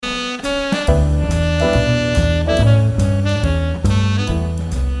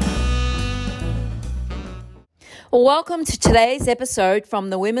Welcome to today's episode from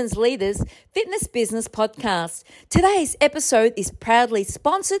the Women's Leaders Fitness Business Podcast. Today's episode is proudly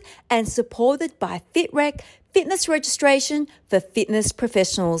sponsored and supported by FitRec, fitness registration for fitness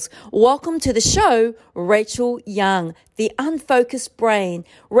professionals. Welcome to the show, Rachel Young, the unfocused brain.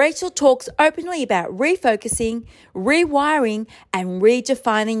 Rachel talks openly about refocusing, rewiring, and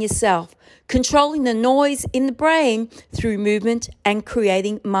redefining yourself, controlling the noise in the brain through movement and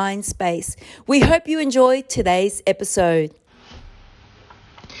creating mind space. We hope you enjoy today's episode.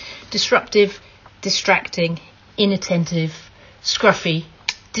 Disruptive, distracting, inattentive, scruffy,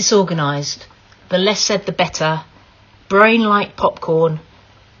 disorganized. The less said, the better. Brain like popcorn.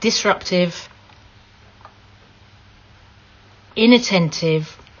 Disruptive,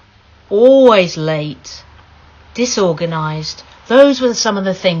 inattentive, always late, disorganized. Those were some of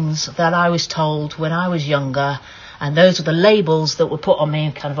the things that I was told when I was younger, and those were the labels that were put on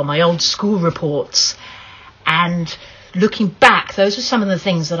me, kind of on my old school reports. And looking back, those were some of the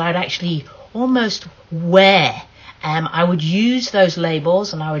things that I'd actually almost wear. I would use those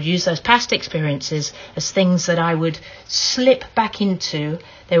labels and I would use those past experiences as things that I would slip back into.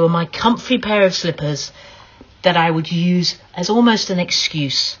 They were my comfy pair of slippers that I would use as almost an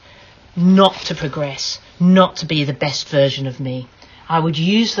excuse not to progress, not to be the best version of me. I would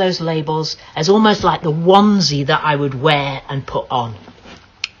use those labels as almost like the onesie that I would wear and put on.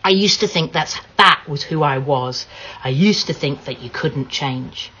 I used to think that was who I was. I used to think that you couldn't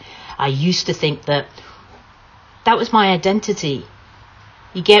change. I used to think that was my identity.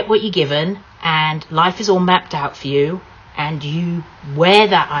 You get what you're given and life is all mapped out for you, and you wear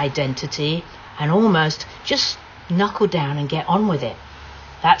that identity and almost just knuckle down and get on with it.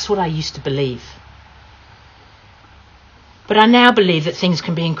 That's what I used to believe. But I now believe that things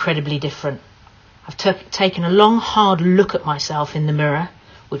can be incredibly different. I've taken a long, hard look at myself in the mirror,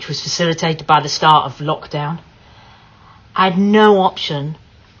 which was facilitated by the start of lockdown. I had no option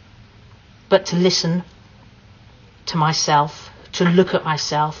but to listen to myself, to look at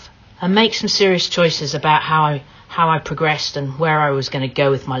myself and make some serious choices about how I progressed and where I was going to go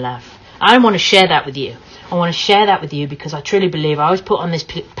with my life. I want to share that with you. I want to share that with you because I truly believe I was put on this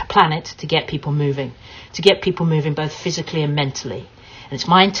planet to get people moving both physically and mentally. And it's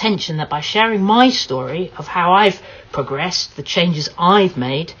my intention that by sharing my story of how I've progressed, the changes I've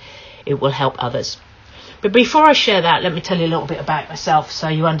made, it will help others. But before I share that, let me tell you a little bit about myself so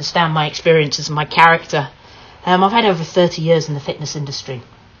you understand my experiences and my character. I've had over 30 years in the fitness industry.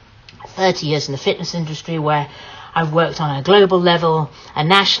 30 years in the fitness industry where I've worked on a global level, a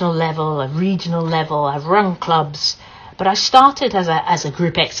national level, a regional level. I've run clubs. But I started as a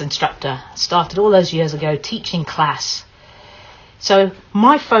Group X instructor. I started all those years ago teaching class. So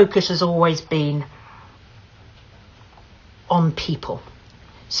my focus has always been on people.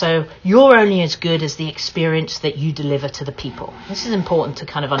 So you're only as good as the experience that you deliver to the people. This is important to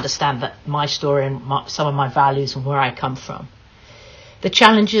kind of understand that my story and some of my values and where I come from. The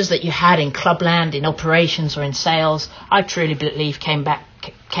challenges that you had in clubland, in operations or in sales, I truly believe came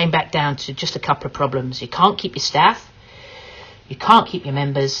back down to just a couple of problems. You can't keep your staff. You can't keep your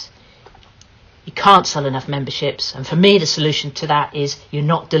members. You can't sell enough memberships. And for me, the solution to that is you're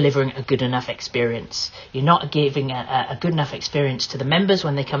not delivering a good enough experience. You're not giving a good enough experience to the members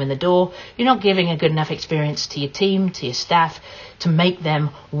when they come in the door. You're not giving a good enough experience to your team, to your staff, to make them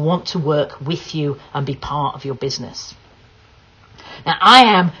want to work with you and be part of your business. Now, I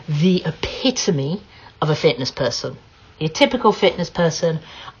am the epitome of a fitness person. A typical fitness person.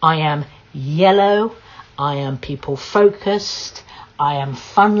 I am yellow. I am people focused. I am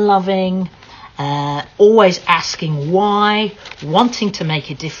fun loving. Always asking why, wanting to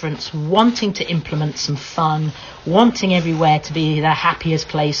make a difference, wanting to implement some fun, wanting everywhere to be the happiest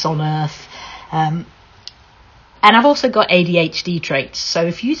place on earth. And I've also got ADHD traits. So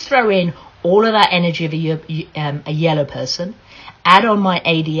if you throw in all of that energy of a yellow person, add on my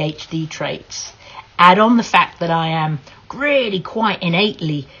ADHD traits, add on the fact that I am really quite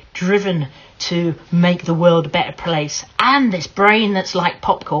innately driven to make the world a better place, and this brain that's like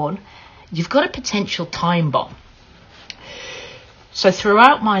popcorn, you've got a potential time bomb. So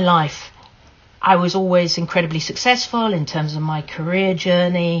throughout my life, I was always incredibly successful in terms of my career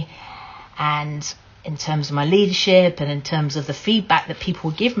journey and in terms of my leadership and in terms of the feedback that people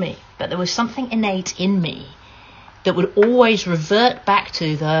would give me. But there was something innate in me that would always revert back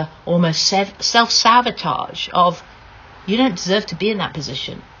to the almost self-sabotage of, you don't deserve to be in that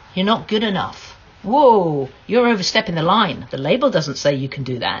position. You're not good enough. Whoa, you're overstepping the line. The label doesn't say you can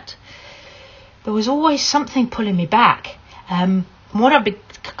do that. There was always something pulling me back. What I've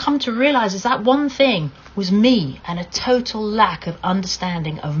come to realize is that one thing was me and a total lack of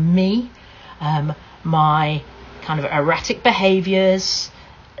understanding of me, my kind of erratic behaviors,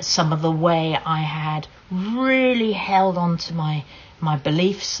 some of the way I had really held on to my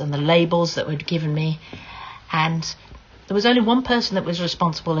beliefs and the labels that were given me. And there was only one person that was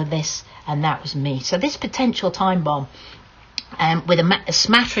responsible in this, and that was me. So this potential time bomb, with a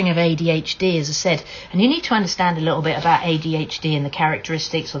smattering of ADHD, as I said, and you need to understand a little bit about ADHD and the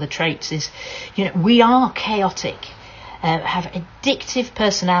characteristics or the traits is, we are chaotic, have addictive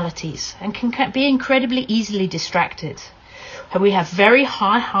personalities, and can be incredibly easily distracted. We have very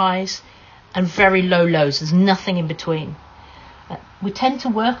high highs and very low lows. There's nothing in between. We tend to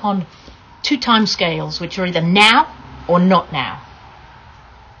work on 2 time scales, which are either now or not now.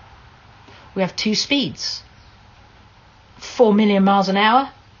 We have 2 speeds. 4 million miles an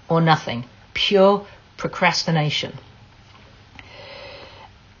hour or nothing. Pure procrastination.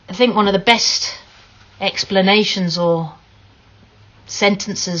 I think one of the best explanations or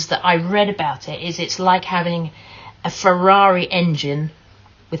sentences that I read about it is it's like having a Ferrari engine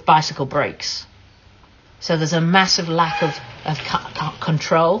with bicycle brakes. So there's a massive lack of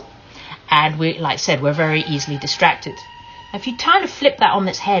control, and we, like I said, we're very easily distracted. If you kind of flip that on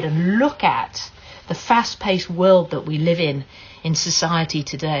its head and look at the fast-paced world that we live in society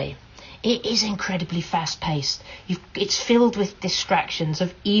today, it is incredibly fast-paced. It's filled with distractions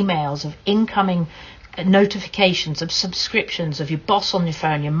of emails, of incoming notifications, of subscriptions, of your boss on your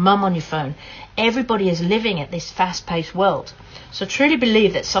phone, your mum on your phone. Everybody is living at this fast-paced world. So I truly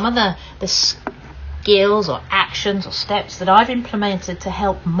believe that some of the skills or actions or steps that I've implemented to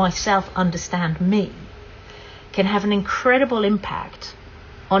help myself understand me can have an incredible impact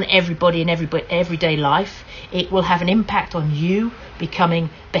on everybody in everyday life. It will have an impact on you becoming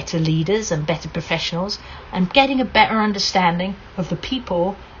better leaders and better professionals and getting a better understanding of the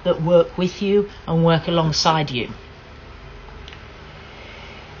people that work with you and work alongside you.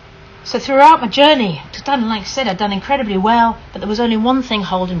 So throughout my journey, like I said, I've done incredibly well, but there was only one thing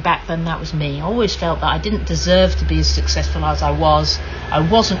holding back then, that was me. I always felt that I didn't deserve to be as successful as I was. I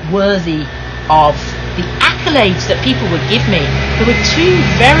wasn't worthy of the accolades that people would give me. There were 2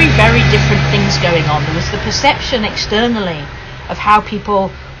 very, very different things going on. There was the perception externally of how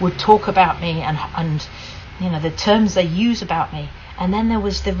people would talk about me and the terms they use about me. And then there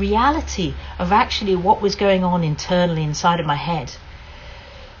was the reality of actually what was going on internally inside of my head.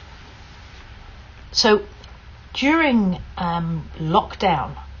 So during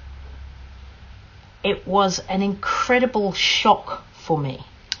lockdown, it was an incredible shock for me.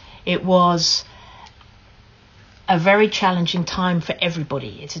 It was a very challenging time for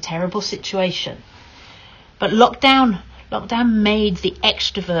everybody. It's a terrible situation. But lockdown made the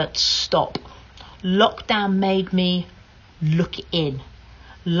extroverts stop. Lockdown made me look in.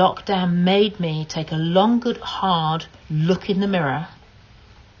 Lockdown made me take a long, good, hard look in the mirror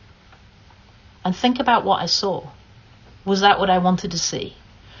and think about what I saw. Was that what I wanted to see?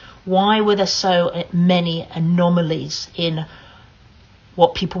 Why were there so many anomalies in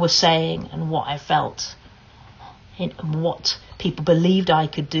what people were saying and what I felt, in what people believed I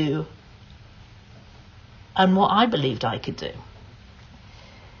could do and what I believed I could do?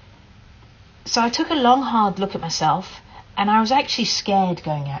 So I took a long, hard look at myself, and I was actually scared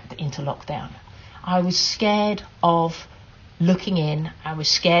going out into lockdown. I was scared of looking in. I was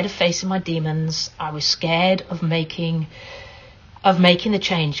scared of facing my demons. I was scared of making the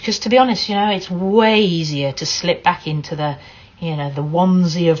change. Because to be honest, it's way easier to slip back into the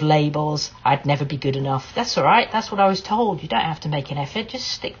onesie of labels. I'd never be good enough. That's all right. That's what I was told. You don't have to make an effort. Just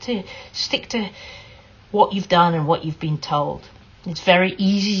stick to what you've done and what you've been told. It's very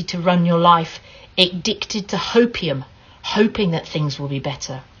easy to run your life addicted to hopium, hoping that things will be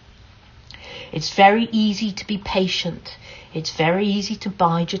better. It's very easy to be patient. It's very easy to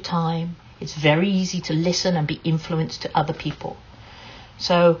bide your time. It's very easy to listen and be influenced to other people.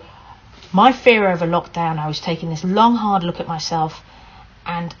 So my fear over lockdown, I was taking this long, hard look at myself,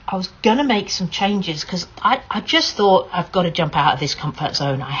 and I was going to make some changes because I just thought I've got to jump out of this comfort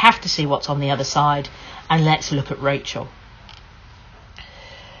zone. I have to see what's on the other side, and let's look at Rachel.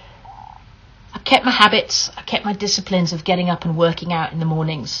 I kept my habits, I kept my disciplines of getting up and working out in the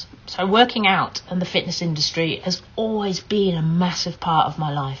mornings. So working out and the fitness industry has always been a massive part of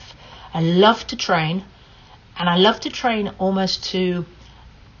my life. I love to train, and I love to train almost to,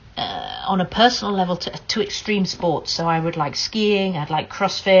 on a personal level, to extreme sports. So I would like skiing, I'd like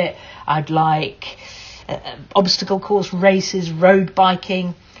CrossFit, I'd like obstacle course races, road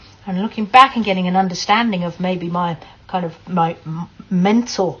biking. And looking back and getting an understanding of maybe my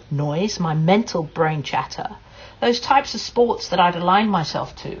mental noise, my mental brain chatter, those types of sports that I'd aligned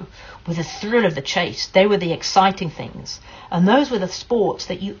myself to with the thrill of the chase, they were the exciting things. And those were the sports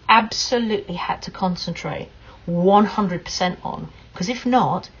that you absolutely had to concentrate 100% on, because if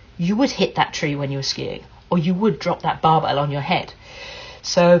not, you would hit that tree when you were skiing, or you would drop that barbell on your head.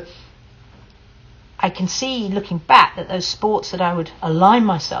 So I can see, looking back, that those sports that I would align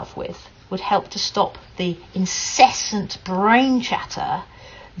myself with would help to stop the incessant brain chatter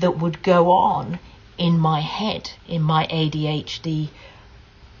that would go on in my head, in my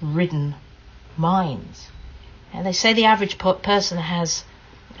ADHD-ridden mind. And they say the average person has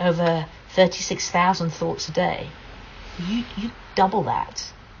over 36,000 thoughts a day. You double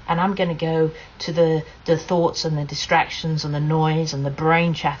that. And I'm going to go to the thoughts and the distractions and the noise and the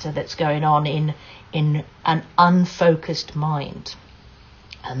brain chatter that's going on in an unfocused mind.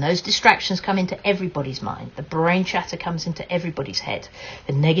 And those distractions come into everybody's mind. The brain chatter comes into everybody's head.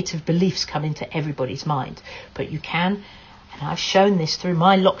 The negative beliefs come into everybody's mind. But you can, and I've shown this through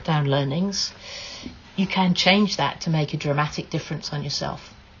my lockdown learnings, you can change that to make a dramatic difference on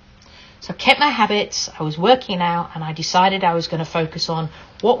yourself. So I kept my habits, I was working out, and I decided I was going to focus on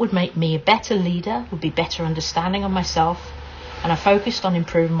what would make me a better leader, would be better understanding of myself, and I focused on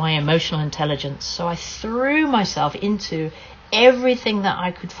improving my emotional intelligence. So I threw myself into everything that I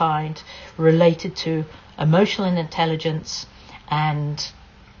could find related to emotional intelligence and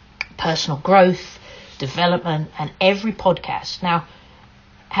personal growth, development, and every podcast. Now,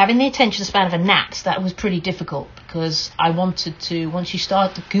 having the attention span of a gnat, that was pretty difficult, because I wanted to, once you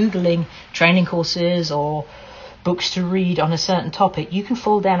start Googling training courses or books to read on a certain topic, you can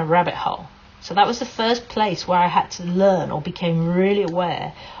fall down a rabbit hole. So that was the first place where I had to learn, or became really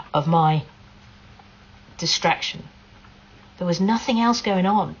aware of my distraction. There was nothing else going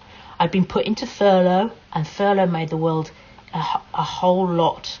on. I'd been put into furlough, and furlough made the world a whole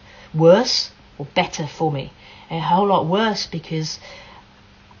lot worse, or better for me. A whole lot worse because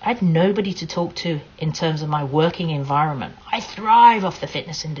I had nobody to talk to in terms of my working environment. I thrive off the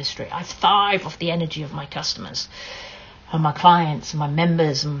fitness industry. I thrive off the energy of my customers and my clients and my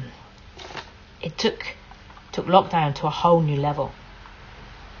members. And it took lockdown to a whole new level.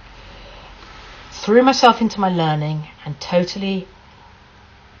 Threw myself into my learning and totally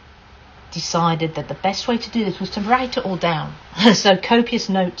decided that the best way to do this was to write it all down. So copious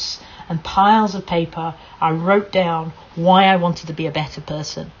notes and piles of paper. I wrote down why I wanted to be a better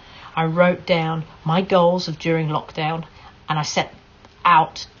person. I wrote down my goals of during lockdown, and I set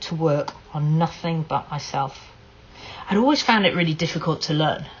out to work on nothing but myself. I'd always found it really difficult to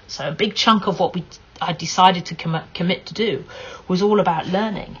learn. So a big chunk of what I decided to commit to do was all about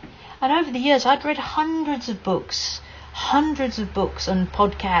learning. And over the years, I'd read hundreds of books and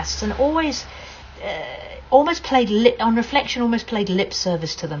podcasts, and always played lip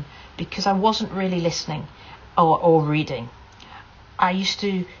service to them, because I wasn't really listening or reading. I used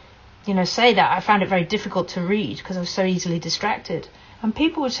to, say that I found it very difficult to read because I was so easily distracted. And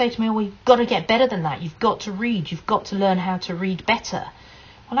people would say to me, "Oh, you've got to get better than that. You've got to read. You've got to learn how to read better."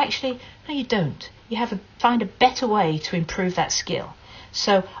 Well, actually, no, you don't. You have to find a better way to improve that skill.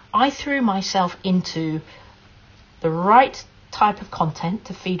 So I threw myself into the right type of content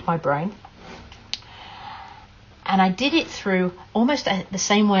to feed my brain. And I did it through almost the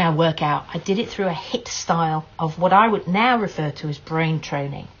same way I work out. I did it through a HIIT style of what I would now refer to as brain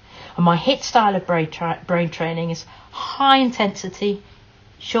training. And my HIIT style of brain training is high intensity,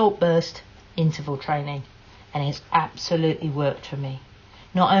 short burst, interval training. And it's absolutely worked for me.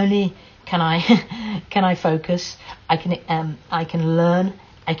 Not only can I focus, I can learn,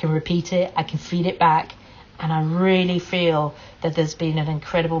 I can repeat it, I can feed it back. And I really feel that there's been an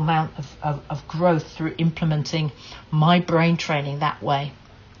incredible amount of growth through implementing my brain training that way.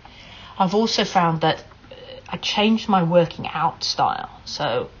 I've also found that I changed my working out style.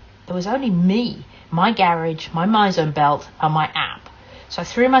 So there was only me, my garage, my MyZone belt, and my app. So I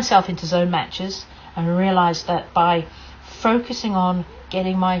threw myself into zone matches and realized that by focusing on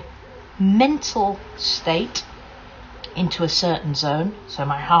getting my mental state into a certain zone, so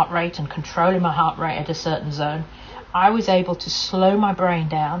my heart rate and controlling my heart rate at a certain zone, I was able to slow my brain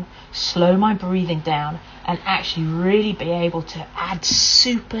down, slow my breathing down, and actually really be able to add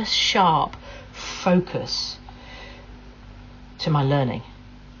super sharp focus to my learning,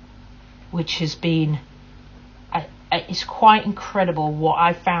 which has been, it's quite incredible what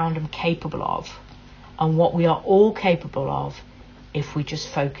I found I'm capable of, and what we are all capable of if we just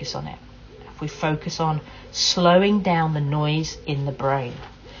focus on it. We focus on slowing down the noise in the brain,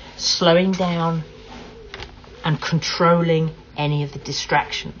 slowing down and controlling any of the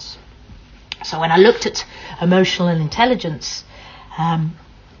distractions. So when I looked at emotional intelligence,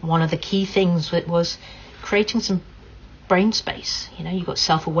 one of the key things was creating some brain space. You've got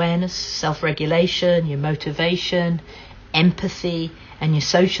self-awareness, self-regulation, your motivation, empathy, and your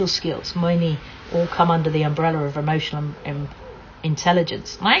social skills mainly all come under the umbrella of emotional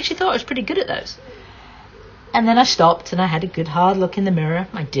intelligence. And I actually thought I was pretty good at those. And then I stopped and I had a good hard look in the mirror.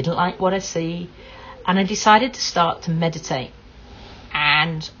 I didn't like what I see. And I decided to start to meditate.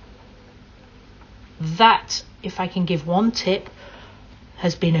 And that, if I can give one tip,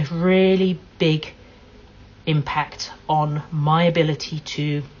 has been a really big impact on my ability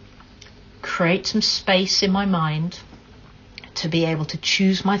to create some space in my mind, to be able to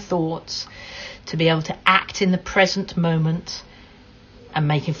choose my thoughts, to be able to act in the present moment and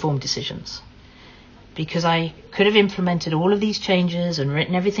make informed decisions. Because I could have implemented all of these changes and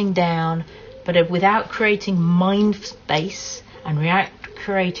written everything down, but without creating mind space and without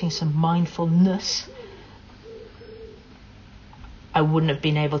creating some mindfulness, I wouldn't have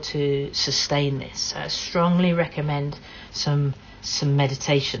been able to sustain this. I strongly recommend some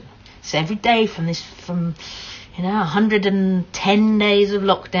meditation. So every day from 110 days of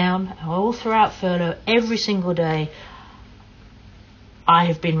lockdown, all throughout furlough, every single day, I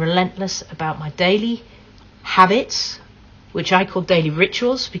have been relentless about my daily habits, which I call daily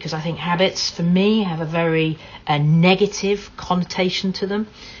rituals, because I think habits for me have a very negative connotation to them.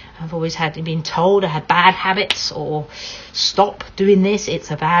 I've always been told I had bad habits, or stop doing this, it's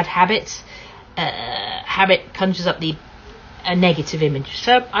a bad habit. Habit conjures up a negative image.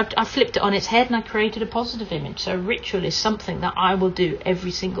 So I flipped it on its head and I created a positive image. So ritual is something that I will do every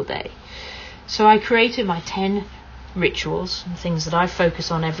single day. So I created my 10 rituals and things that I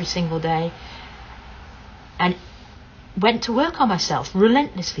focus on every single day, and went to work on myself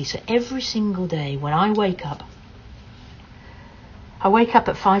relentlessly. So every single day when I wake up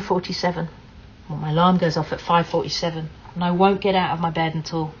at 5:47. Well, my alarm goes off at 5:47, and I won't get out of my bed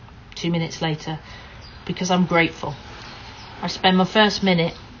until 2 minutes later, because I'm grateful. I spend my first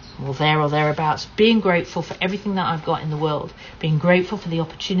minute, or thereabouts, being grateful for everything that I've got in the world, being grateful for the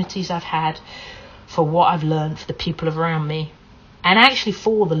opportunities I've had, for what I've learned, for the people around me, and actually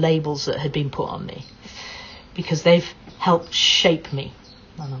for the labels that had been put on me, because they've helped shape me.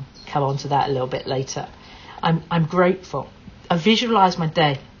 And I'll come on to that a little bit later. I'm grateful. I visualize my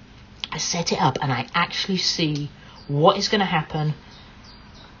day. I set it up and I actually see what is going to happen,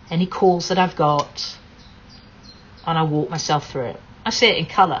 any calls that I've got, and I walk myself through it. I see it in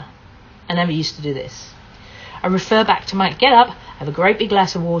colour. I never used to do this. I refer back to my get up, have a great big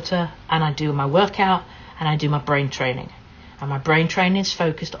glass of water, and I do my workout and I do my brain training. And my brain training is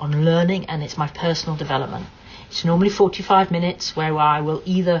focused on learning, and it's my personal development. It's normally 45 minutes where I will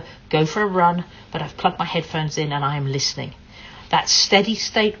either go for a run, but I've plugged my headphones in and I am listening. That steady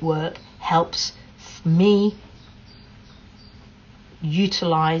state work helps me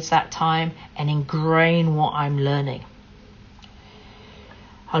utilize that time and ingrain what I'm learning.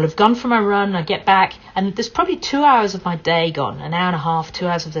 I'll have gone for my run, I get back, and there's probably 2 hours of my day gone, an hour and a half, 2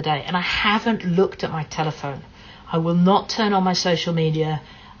 hours of the day, and I haven't looked at my telephone. I will not turn on my social media.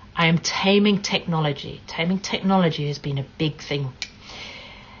 I am taming technology. Taming technology has been a big thing.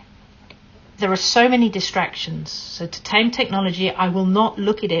 There are so many distractions. So to tame technology, I will not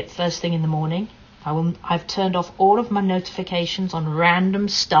look at it first thing in the morning. I've turned off all of my notifications on random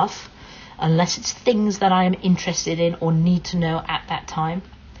stuff, unless it's things that I am interested in or need to know at that time.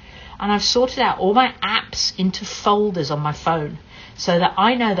 And I've sorted out all my apps into folders on my phone, so that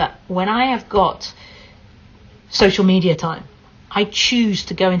I know that when I have got social media time, I choose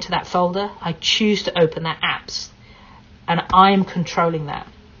to go into that folder, I choose to open that apps, and I am controlling that.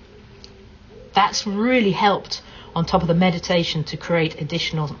 That's really helped on top of the meditation to create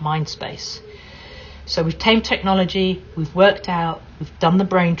additional mind space. So we've tamed technology, we've worked out, we've done the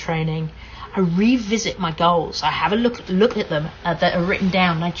brain training. I revisit my goals. I have a look at them that are written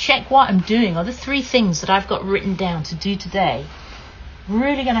down, and I check what I'm doing. Are the 3 things that I've got written down to do today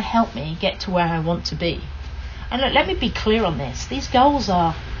really going to help me get to where I want to be? And look, let me be clear on this. These goals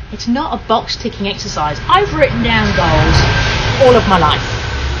it's not a box ticking exercise. I've written down goals all of my life.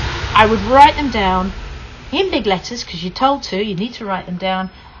 I would write them down in big letters, because you're told to, you need to write them down.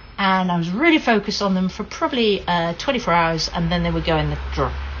 And I was really focused on them for probably 24 hours, and then they would go in the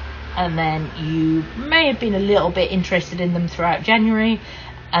drawer. And then you may have been a little bit interested in them throughout January,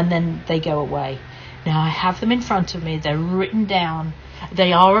 and then they go away. Now I have them in front of me. They're written down.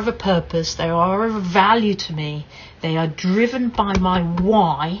 They are of a purpose. They are of a value to me. They are driven by my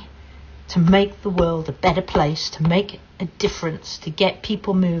why, to make the world a better place, to make a difference, to get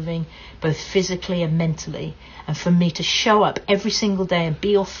people moving, both physically and mentally, and for me to show up every single day and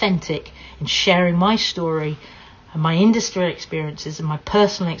be authentic in sharing my story and my industry experiences and my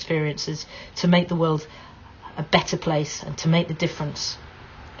personal experiences to make the world a better place and to make a difference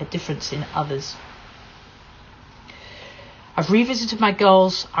in others. I've revisited my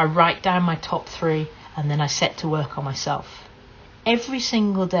goals, I write down my top 3, and then I set to work on myself. Every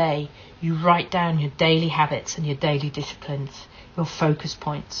single day, you write down your daily habits and your daily disciplines, your focus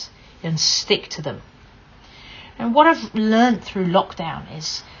points, and stick to them. And what I've learned through lockdown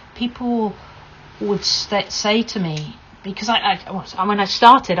is people would say to me, because when I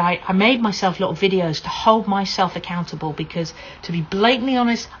started, I made myself little videos to hold myself accountable, because to be blatantly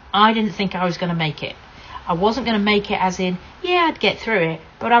honest, I didn't think I was going to make it. I wasn't going to make it as in, yeah, I'd get through it,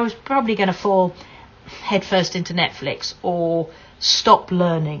 but I was probably going to fall headfirst into Netflix or stop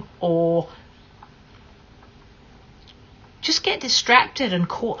learning or just get distracted and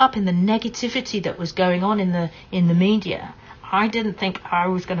caught up in the negativity that was going on in the media. I didn't think I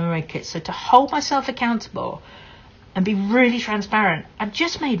was going to make it. So to hold myself accountable and be really transparent, I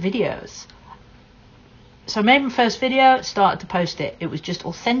just made videos. So I made my first video, started to post it. It was just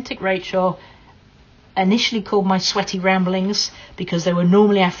authentic Rachel, initially called my sweaty ramblings, because they were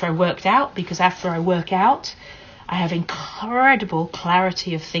normally after I worked out, because after I work out, I have incredible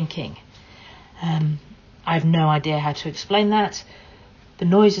clarity of thinking. I have no idea how to explain that. The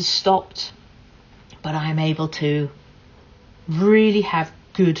noise has stopped, but I am able to really have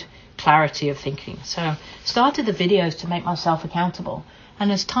good clarity of thinking. So I started the videos to make myself accountable.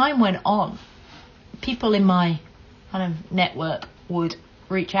 And as time went on, people in my kind of network would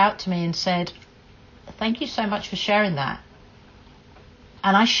reach out to me and said, thank you so much for sharing that.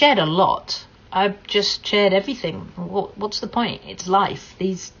 And I shared a lot. I just shared everything. What's the point? It's life.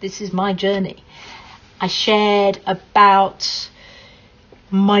 This is my journey. I shared about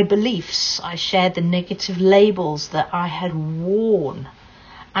my beliefs. I shared the negative labels that I had worn.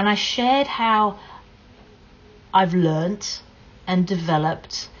 And I shared how I've learnt and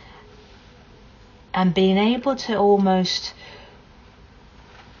developed and been able to almost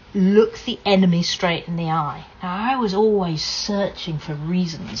look the enemy straight in the eye. Now, I was always searching for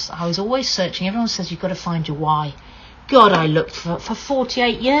reasons. I was always searching. Everyone says you've got to find your why. God, I looked for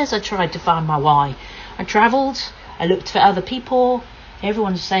 48 years. I tried to find my why. I travelled. I looked for other people.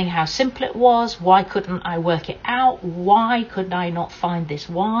 Everyone was saying how simple it was. Why couldn't I work it out? Why could I not find this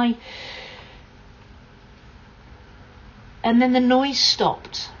why? And then the noise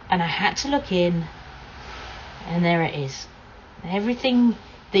stopped and I had to look in, and there it is. Everything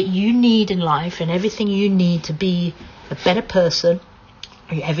that you need in life and everything you need to be a better person,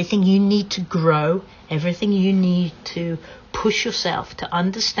 everything you need to grow, everything you need to push yourself to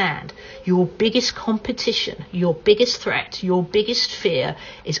understand your biggest competition, your biggest threat, your biggest fear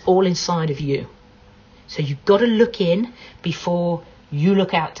is all inside of you. So you've got to look in before you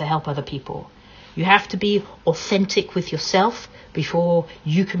look out to help other people. You have to be authentic with yourself before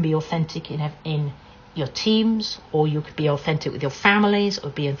you can be authentic in your teams, or you could be authentic with your families, or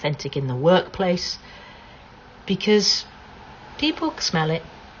be authentic in the workplace, because people smell it.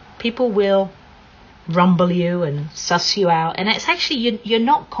 People will rumble you and suss you out, and it's actually you're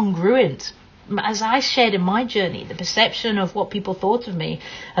not congruent. As I shared in my journey, the perception of what people thought of me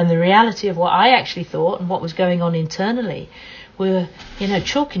and the reality of what I actually thought and what was going on internally were,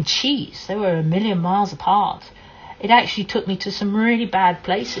 chalk and cheese. They were a million miles apart. It actually took me to some really bad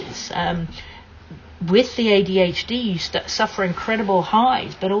places. With the ADHD, you suffer incredible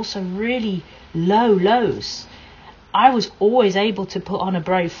highs, but also really low lows. I was always able to put on a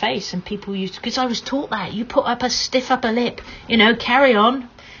brave face, and people used to, because I was taught that you put up a stiff upper lip, carry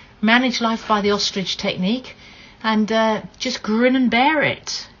on, manage life by the ostrich technique, and just grin and bear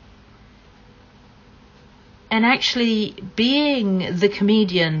it. And actually being the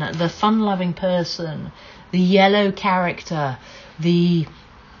comedian, the fun-loving person, the yellow character, the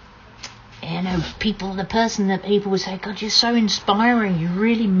person that people would say, God, you're so inspiring, you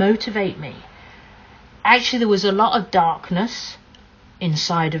really motivate me. Actually, there was a lot of darkness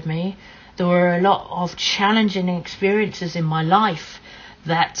inside of me. There were a lot of challenging experiences in my life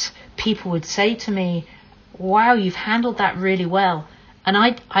that people would say to me, wow, you've handled that really well. And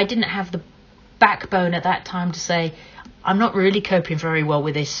I didn't have the backbone at that time to say, I'm not really coping very well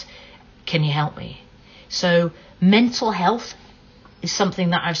with this. Can you help me? So mental health is something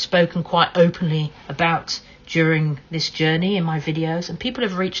that I've spoken quite openly about during this journey in my videos, and people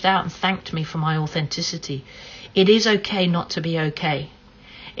have reached out and thanked me for my authenticity. It is okay not to be okay.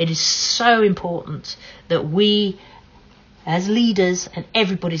 It is so important that we, as leaders, and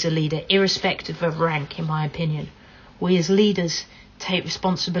everybody's a leader, irrespective of rank, in my opinion, we as leaders take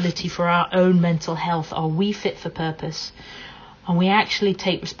responsibility for our own mental health. Are we fit for purpose? And we actually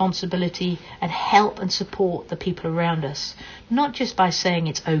take responsibility and help and support the people around us, not just by saying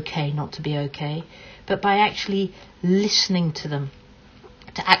it's okay not to be okay, but by actually listening to them,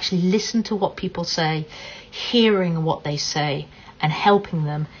 to actually listen to what people say, hearing what they say, and helping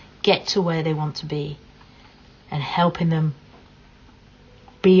them get to where they want to be, and helping them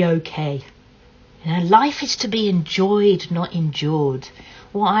be okay. You know, life is to be enjoyed, not endured.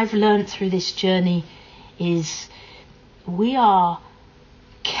 What I've learned through this journey is we are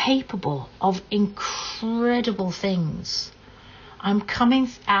capable of incredible things. I'm coming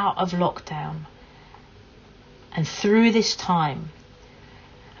out of lockdown, and through this time,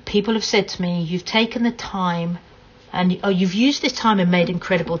 people have said to me, you've taken the time and you've used this time and made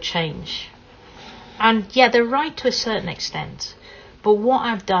incredible change. And yeah, they're right to a certain extent. But what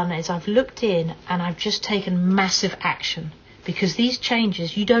I've done is I've looked in and I've just taken massive action. Because these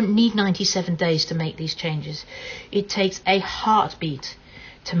changes, you don't need 97 days to make these changes. It takes a heartbeat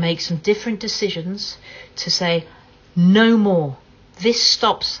to make some different decisions, to say, no more. This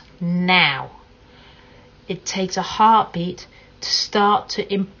stops now. It takes a heartbeat to start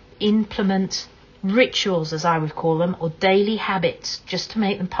to implement rituals, as I would call them, or daily habits, just to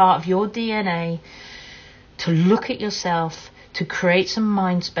make them part of your DNA, to look at yourself, to create some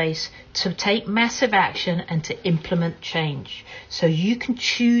mind space, to take massive action and to implement change. So you can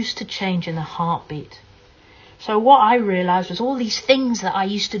choose to change in a heartbeat. So what I realized was all these things that I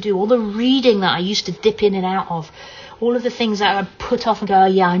used to do, all the reading that I used to dip in and out of, all of the things that I put off and go, oh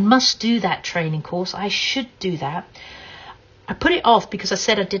yeah, I must do that training course. I should do that. I put it off because I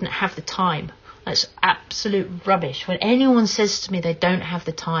said I didn't have the time. That's absolute rubbish. When anyone says to me they don't have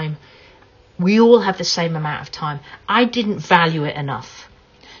the time, we all have the same amount of time. I didn't value it enough.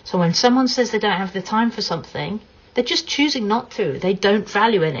 So when someone says they don't have the time for something, they're just choosing not to. They don't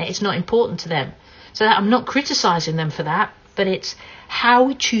value it. It's not important to them. So I'm not criticizing them for that, but it's how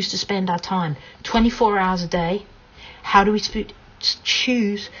we choose to spend our time. 24 hours a day. How do we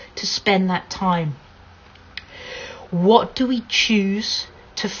choose to spend that time? What do we choose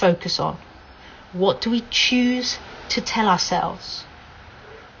to focus on? What do we choose to tell ourselves?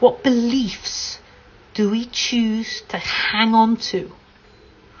 What beliefs do we choose to hang on to?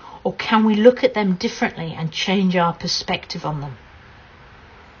 Or can we look at them differently and change our perspective on them?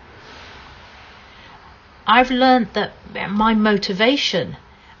 I've learned that my motivation,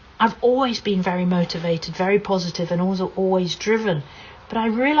 I've always been very motivated, very positive, and also always driven. But I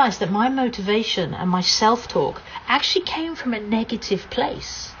realized that my motivation and my self-talk actually came from a negative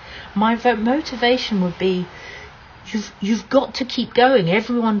place. My motivation would be, you've got to keep going.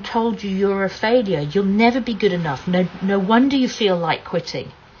 Everyone told you you're a failure. You'll never be good enough. No wonder you feel like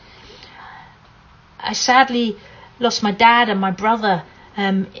quitting. I sadly lost my dad and my brother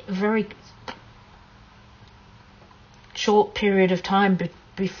very short period of time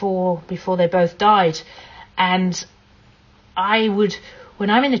before they both died. And I would, when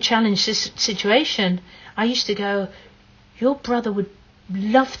I'm in a challenge situation, I used to go, your brother would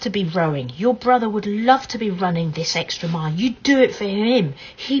love to be rowing. Your brother would love to be running this extra mile. You do it for him.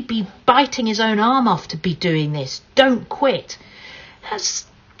 He'd be biting his own arm off to be doing this. Don't quit. That's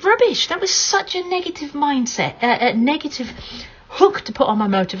rubbish. That was such a negative mindset, a negative hook to put on my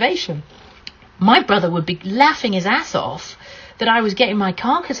motivation. My brother would be laughing his ass off that I was getting my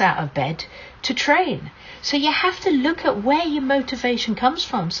carcass out of bed to train. So you have to look at where your motivation comes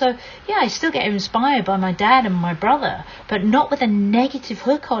from. So yeah, I still get inspired by my dad and my brother, but not with a negative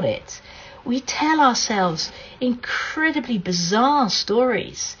hook on it. We tell ourselves incredibly bizarre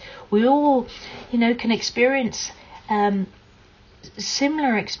stories. We all, can experience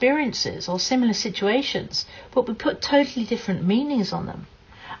similar experiences or similar situations, but we put totally different meanings on them.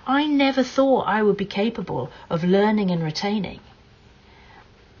 I never thought I would be capable of learning and retaining.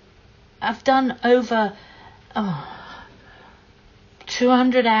 I've done over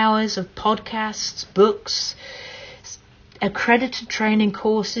 200 hours of podcasts, books, accredited training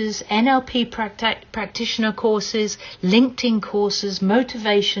courses, NLP practitioner courses, LinkedIn courses,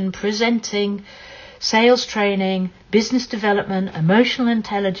 motivation, presenting, sales training, business development, emotional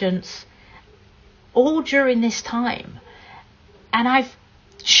intelligence, all during this time. And I've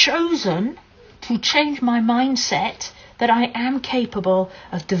chosen to change my mindset that I am capable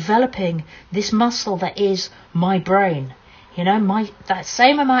of developing this muscle that is my brain. That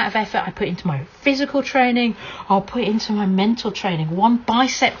same amount of effort I put into my physical training, I'll put into my mental training. One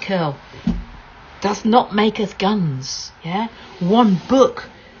bicep curl does not make us guns. Yeah, one book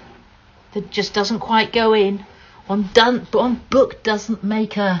that just doesn't quite go in. One book doesn't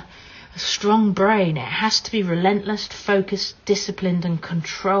make a strong brain. It has to be relentless, focused, disciplined, and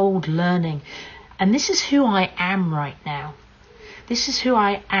controlled learning. And this is who I am right now. This is who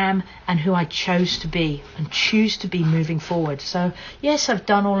I am and who I chose to be and choose to be moving forward. So yes, I've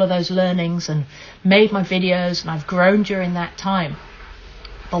done all of those learnings and made my videos, and I've grown during that time.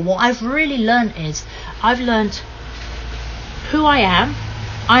 But what I've really learned is I've learned who I am.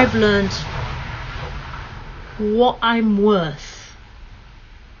 I've learned what I'm worth.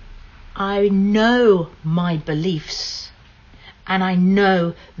 I know my beliefs, and I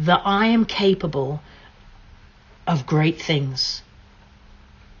know that I am capable of great things.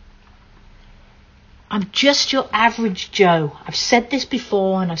 I'm just your average Joe. I've said this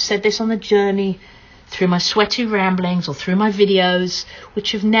before, and I've said this on the journey through my sweaty ramblings or through my videos,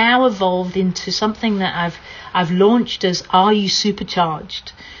 which have now evolved into something that I've launched as Are You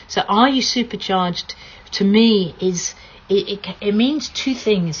Supercharged? So Are You Supercharged to me is, it means two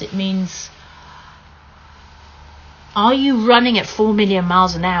things. It means, are you running at 4 million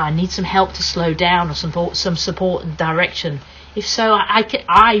miles an hour and need some help to slow down or some support and direction? If so,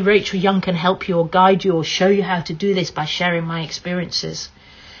 I, Rachel Young, can help you or guide you or show you how to do this by sharing my experiences.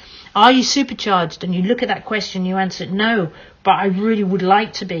 Are you supercharged? And you look at that question, you answer no, but I really would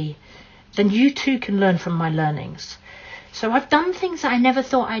like to be. Then you too can learn from my learnings. So I've done things that I never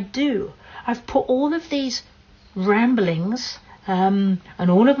thought I'd do. I've put all of these ramblings and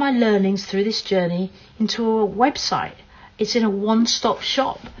all of my learnings through this journey into a website. It's in a one-stop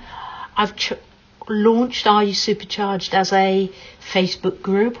shop. I've launched Are You Supercharged as a Facebook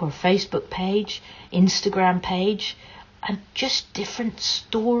group or a Facebook page, Instagram page, and just different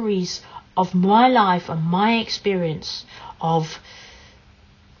stories of my life and my experience of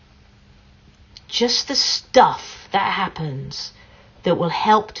just the stuff that happens that will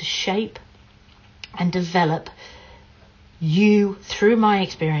help to shape and develop you through my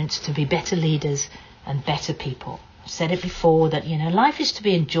experience to be better leaders and better people. I've said it before that, life is to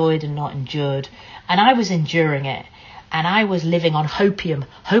be enjoyed and not endured. And I was enduring it. And I was living on hopium,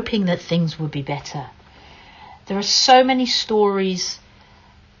 hoping that things would be better. There are so many stories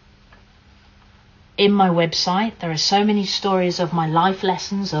in my website. There are so many stories of my life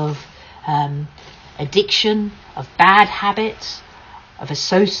lessons of addiction, of bad habits, of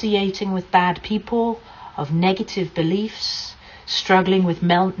associating with bad people, of negative beliefs, struggling with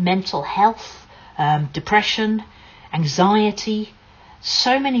mental health, depression, anxiety.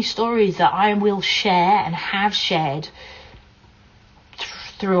 So many stories that I will share and have shared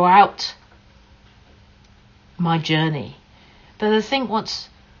throughout my journey. But I think what's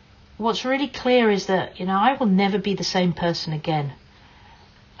really clear is that, I will never be the same person again.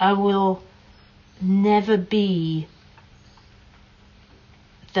 I will never be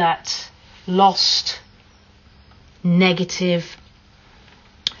that lost, negative,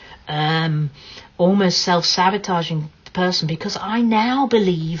 almost self-sabotaging person, because I now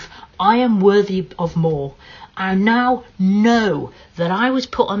believe I am worthy of more. I now know that I was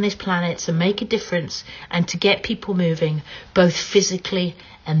put on this planet to make a difference and to get people moving, both physically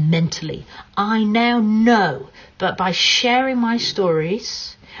and mentally. I now know that by sharing my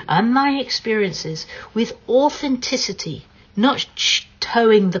stories and my experiences with authenticity, not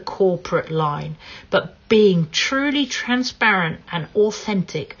towing the corporate line, but being truly transparent and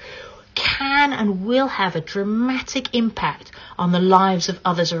authentic, can and will have a dramatic impact on the lives of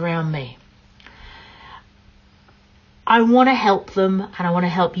others around me. I want to help them, and I want to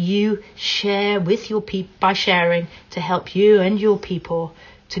help you share with your people by sharing to help you and your people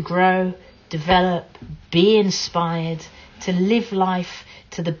to grow, develop, be inspired, to live life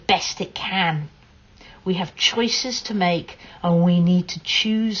to the best it can. We have choices to make, and we need to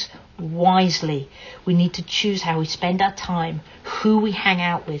choose wisely. We need to choose how we spend our time, who we hang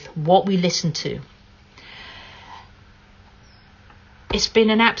out with, what we listen to. It's been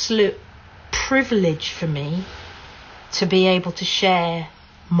an absolute privilege for me to be able to share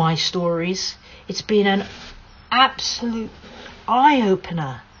my stories. It's been an absolute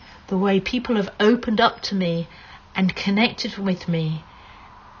eye-opener, the way people have opened up to me and connected with me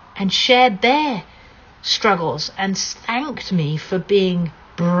and shared their struggles and thanked me for being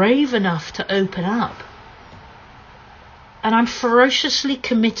brave enough to open up. And I'm ferociously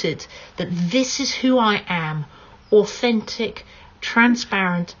committed that this is who I am, authentic,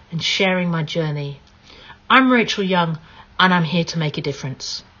 transparent, and sharing my journey. I'm Rachel Young, and I'm here to make a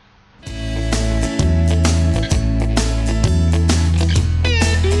difference.